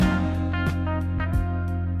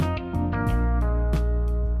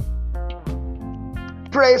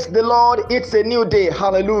Praise the Lord, it's a new day.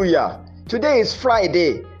 Hallelujah. Today is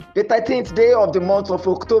Friday, the 13th day of the month of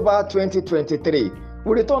October 2023.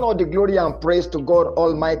 We return all the glory and praise to God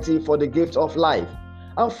Almighty for the gift of life.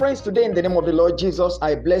 And friends, today in the name of the Lord Jesus,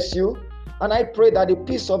 I bless you and I pray that the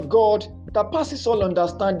peace of God that passes all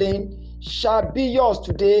understanding shall be yours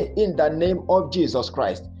today in the name of Jesus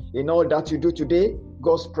Christ. In all that you do today,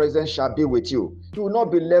 God's presence shall be with you. You will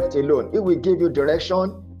not be left alone. It will give you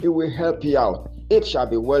direction. It will help you out. It shall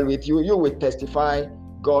be well with you. You will testify.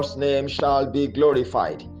 God's name shall be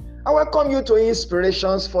glorified. I welcome you to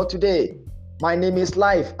Inspirations for today. My name is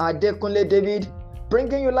Life Adekunle David,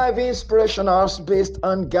 bringing you live inspirationals based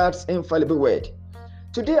on God's infallible word.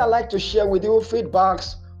 Today, I'd like to share with you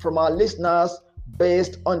feedbacks from our listeners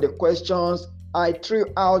based on the questions I threw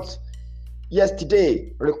out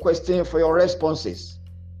yesterday, requesting for your responses.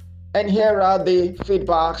 And here are the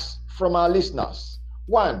feedbacks from our listeners.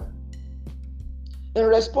 1. In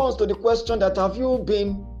response to the question that have you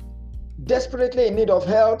been desperately in need of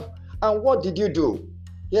help and what did you do?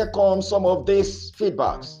 Here comes some of these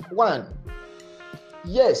feedbacks. 1.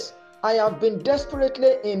 Yes, I have been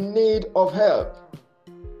desperately in need of help.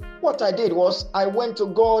 What I did was I went to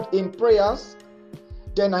God in prayers,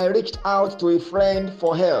 then I reached out to a friend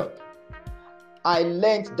for help. I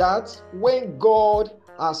learned that when God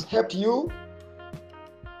has helped you,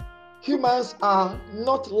 humans are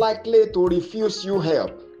not likely to refuse you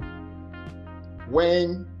help.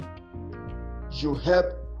 When you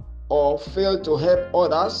help or fail to help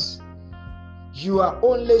others, you are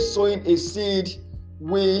only sowing a seed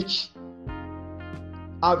which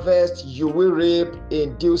harvest you will reap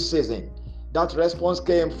in due season. That response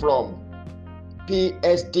came from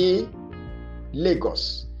PSD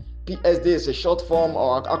Lagos. PSD is a short form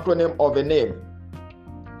or acronym of a name.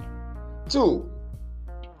 2.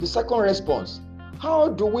 The second response. How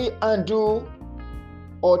do we undo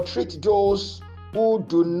or treat those who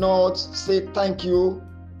do not say thank you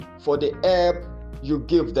for the help you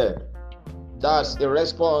give them? That's a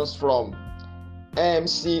response from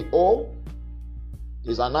MCO.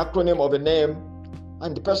 It's an acronym of a name,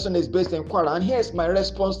 and the person is based in Kwara. And here's my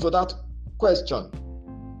response to that question.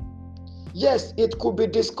 Yes, it could be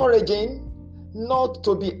discouraging not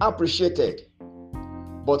to be appreciated,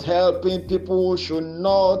 but helping people should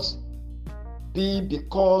not be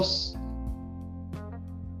because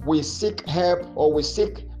we seek help or we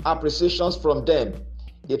seek appreciations from them.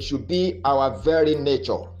 It should be our very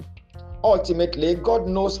nature. Ultimately, God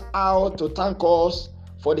knows how to thank us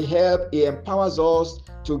for the help He empowers us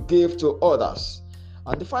to give to others.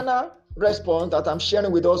 And the final response that I'm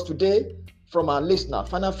sharing with us today from our listener,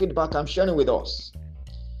 final feedback I'm sharing with us.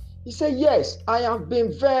 He said, yes, I have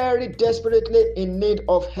been very desperately in need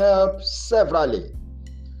of help severally.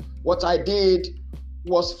 What I did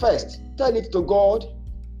was first tell it to God,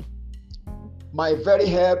 my very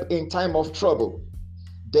help in time of trouble.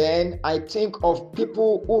 Then I think of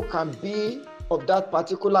people who can be of that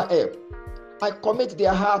particular help. I commit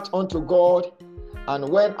their heart unto God, and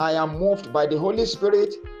when I am moved by the Holy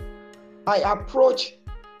Spirit, I approach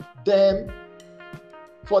them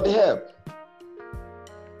for the help.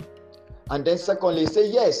 And then secondly, say,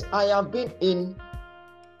 yes, I've been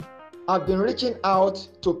reaching out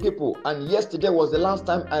to people, and yesterday was the last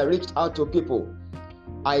time I reached out to people.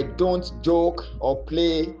 I don't joke or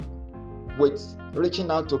play with reaching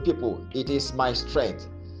out to people. It is my strength.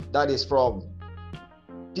 That is from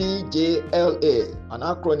DJLA, an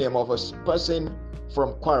acronym of a person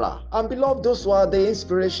from Kwara. And beloved, those were the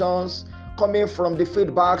inspirations coming from the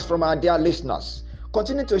feedbacks from our dear listeners.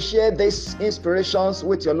 Continue to share these inspirations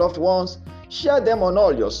with your loved ones. Share them on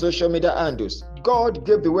all your social media handles. God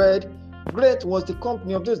gave the word. Great was the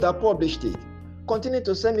company of those that published it. Continue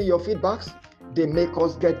to send me your feedbacks. They make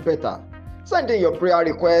us get better. Send in your prayer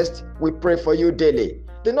request. We pray for you daily.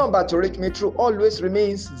 The number to reach me through always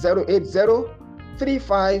remains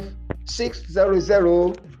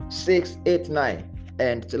 080-35-600-689.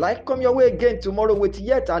 And till I come your way again tomorrow with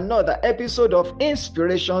yet another episode of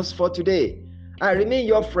Inspirations for Today, I remain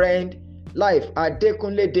your friend, Life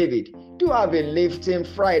Adekunle David. Do have a lifting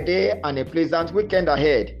Friday and a pleasant weekend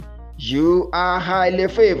ahead. You are highly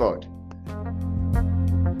favored.